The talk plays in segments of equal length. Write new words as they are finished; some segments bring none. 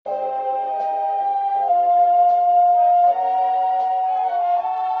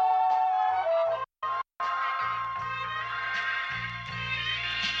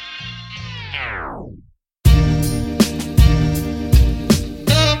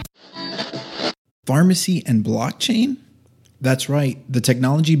Pharmacy and blockchain? That's right, the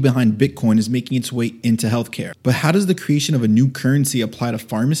technology behind Bitcoin is making its way into healthcare. But how does the creation of a new currency apply to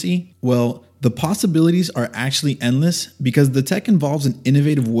pharmacy? Well, the possibilities are actually endless because the tech involves an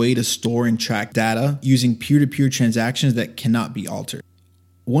innovative way to store and track data using peer-to-peer transactions that cannot be altered.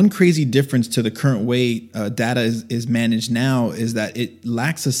 One crazy difference to the current way data is managed now is that it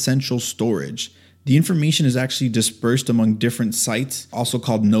lacks a central storage. The information is actually dispersed among different sites, also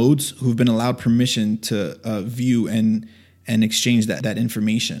called nodes, who've been allowed permission to view and exchange that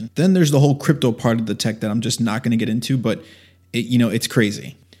have Then there's the whole crypto part of the tech that I'm just not going to get into, but it's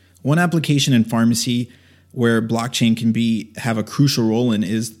crazy. One application in pharmacy where blockchain can have a crucial role in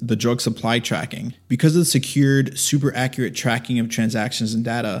is the drug supply tracking. Because of the secured, super accurate tracking of transactions and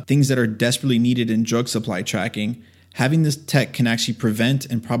data, things that are desperately needed in drug supply tracking, having this tech can actually prevent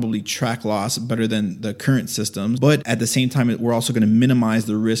and probably track loss better than the current systems. But at the same time, we're also going to minimize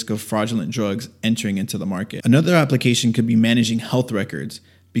the risk of fraudulent drugs entering into the market. Another application could be managing health records.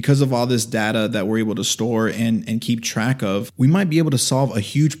 Because of all this data that we're able to store and keep track of, we might be able to solve a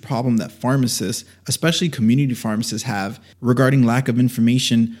huge problem that pharmacists, especially community pharmacists, have regarding lack of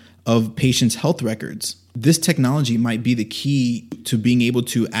information of patients' health records. This technology might be the key to being able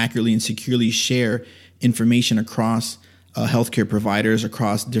to accurately and securely share information across healthcare providers,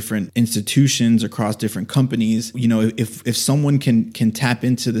 across different institutions, across different companies. If someone can tap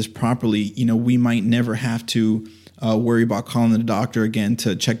into this properly, we might never have to worry about calling the doctor again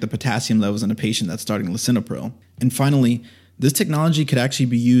to check the potassium levels in a patient that's starting lisinopril. And finally, this technology could actually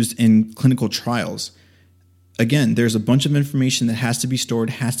be used in clinical trials. Again, there's a bunch of information that has to be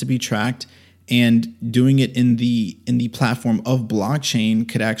stored, has to be tracked, and doing it in the platform of blockchain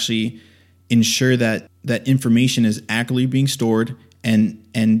could actually ensure that information is accurately being stored and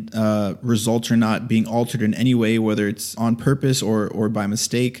results are not being altered in any way, whether it's on purpose or by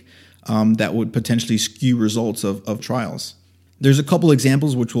mistake. That would potentially skew results of trials. There's a couple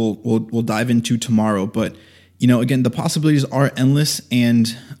examples which we'll dive into tomorrow, but again, the possibilities are endless.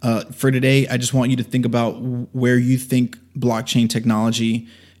 And for today, I just want you to think about where you think blockchain technology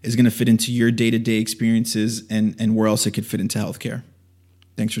is going to fit into your day-to-day experiences and where else it could fit into healthcare.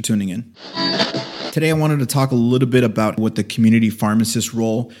 Thanks for tuning in. Today, I wanted to talk a little bit about what the community pharmacist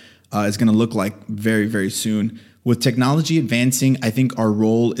role is going to look like very, very soon. With technology advancing, I think our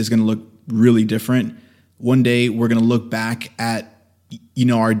role is going to look really different. One day, we're going to look back at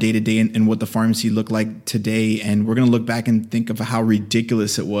our day-to-day and what the pharmacy looked like today, and we're going to look back and think of how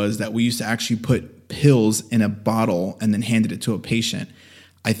ridiculous it was that we used to actually put pills in a bottle and then handed it to a patient.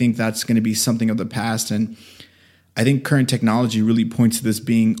 I think that's going to be something of the past, and I think current technology really points to this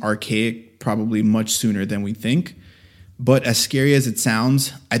being archaic probably much sooner than we think. But as scary as it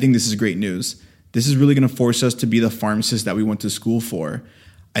sounds, I think this is great news. This is really going to force us to be the pharmacists that we went to school for.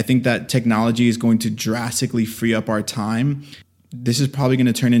 I think that technology is going to drastically free up our time. This is probably going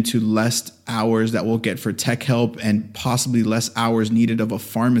to turn into less hours that we'll get for tech help and possibly less hours needed of a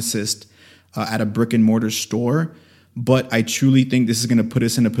pharmacist at a brick and mortar store. But I truly think this is going to put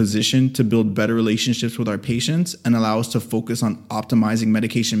us in a position to build better relationships with our patients and allow us to focus on optimizing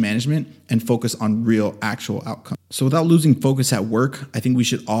medication management and focus on real, actual outcomes. So without losing focus at work, I think we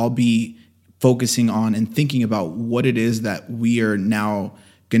should all be focusing on and thinking about what it is that we are now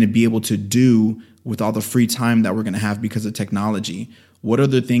going to be able to do with all the free time that we're going to have because of technology. What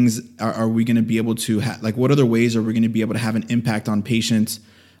other things are we going to be able to have? Like, what other ways are we going to be able to have an impact on patients'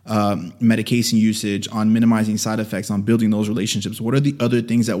 medication usage, on minimizing side effects, on building those relationships? What are the other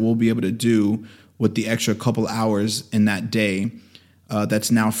things that we'll be able to do with the extra couple hours in that day that's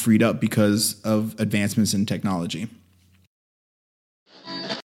now freed up because of advancements in technology?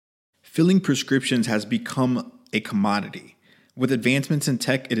 Filling prescriptions has become a commodity. With advancements in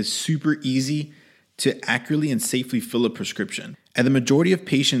tech, it is super easy to accurately and safely fill a prescription. And the majority of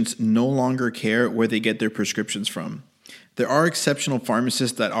patients no longer care where they get their prescriptions from. There are exceptional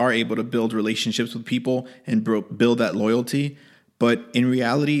pharmacists that are able to build relationships with people and build that loyalty. But in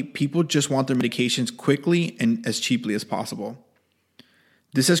reality, people just want their medications quickly and as cheaply as possible.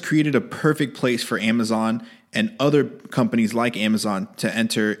 This has created a perfect place for Amazon and other companies like Amazon to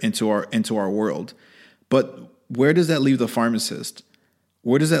enter into our world. But where does that leave the pharmacist?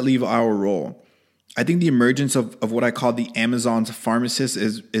 Where does that leave our role? I think the emergence of what I call the Amazon's pharmacist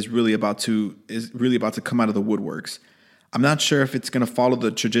is really about to come out of the woodworks. I'm not sure if it's going to follow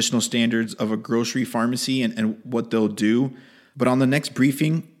the traditional standards of a grocery pharmacy and what they'll do. But on the next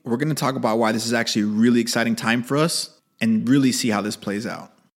briefing, we're going to talk about why this is actually a really exciting time for us and really see how this plays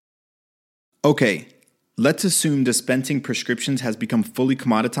out. Okay, let's assume dispensing prescriptions has become fully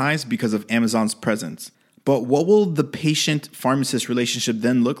commoditized because of Amazon's presence. But what will the patient-pharmacist relationship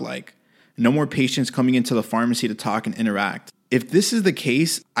then look like? No more patients coming into the pharmacy to talk and interact. If this is the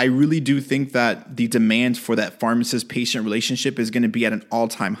case, I really do think that the demand for that pharmacist-patient relationship is going to be at an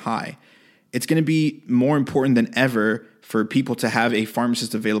all-time high. It's going to be more important than ever for people to have a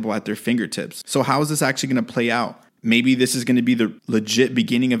pharmacist available at their fingertips. So how is this actually going to play out? Maybe this is going to be the legit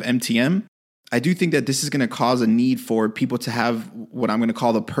beginning of MTM. I do think that this is going to cause a need for people to have what I'm going to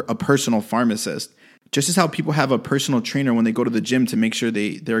call a personal pharmacist. Just as how people have a personal trainer when they go to the gym to make sure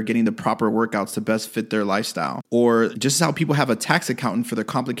they're getting the proper workouts to best fit their lifestyle. Or just as how people have a tax accountant for their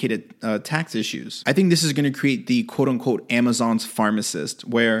complicated tax issues. I think this is going to create the quote unquote Amazon's pharmacist,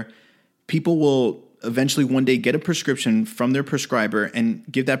 where people will eventually one day get a prescription from their prescriber and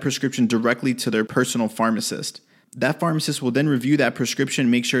give that prescription directly to their personal pharmacist. That pharmacist will then review that prescription,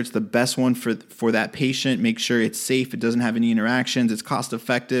 make sure it's the best one for that patient, make sure it's safe, it doesn't have any interactions, it's cost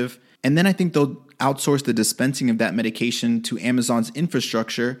effective. And then I think they'll outsource the dispensing of that medication to Amazon's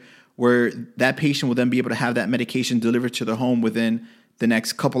infrastructure, where that patient will then be able to have that medication delivered to their home within the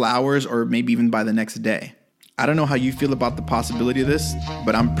next couple hours or maybe even by the next day. I don't know how you feel about the possibility of this,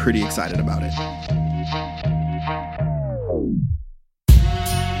 but I'm pretty excited about it.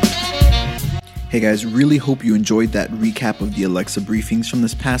 Hey guys, really hope you enjoyed that recap of the Alexa briefings from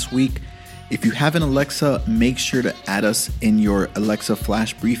this past week. If you have an Alexa, make sure to add us in your Alexa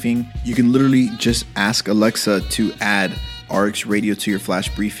flash briefing. You can literally just ask Alexa to add RX Radio to your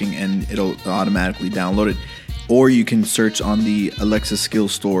flash briefing and it'll automatically download it. Or you can search on the Alexa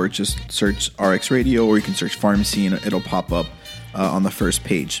Skills Store, just search RX Radio, or you can search pharmacy and it'll pop up on the first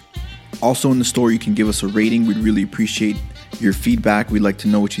page. Also in the store, you can give us a rating. We'd really appreciate your feedback. We'd like to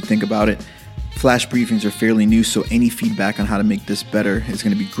know what you think about it. Flash briefings are fairly new, so any feedback on how to make this better is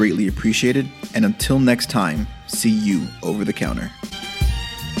going to be greatly appreciated. And until next time, see you over the counter.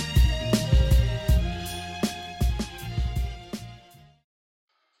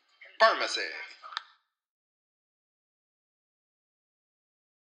 Pharmacy.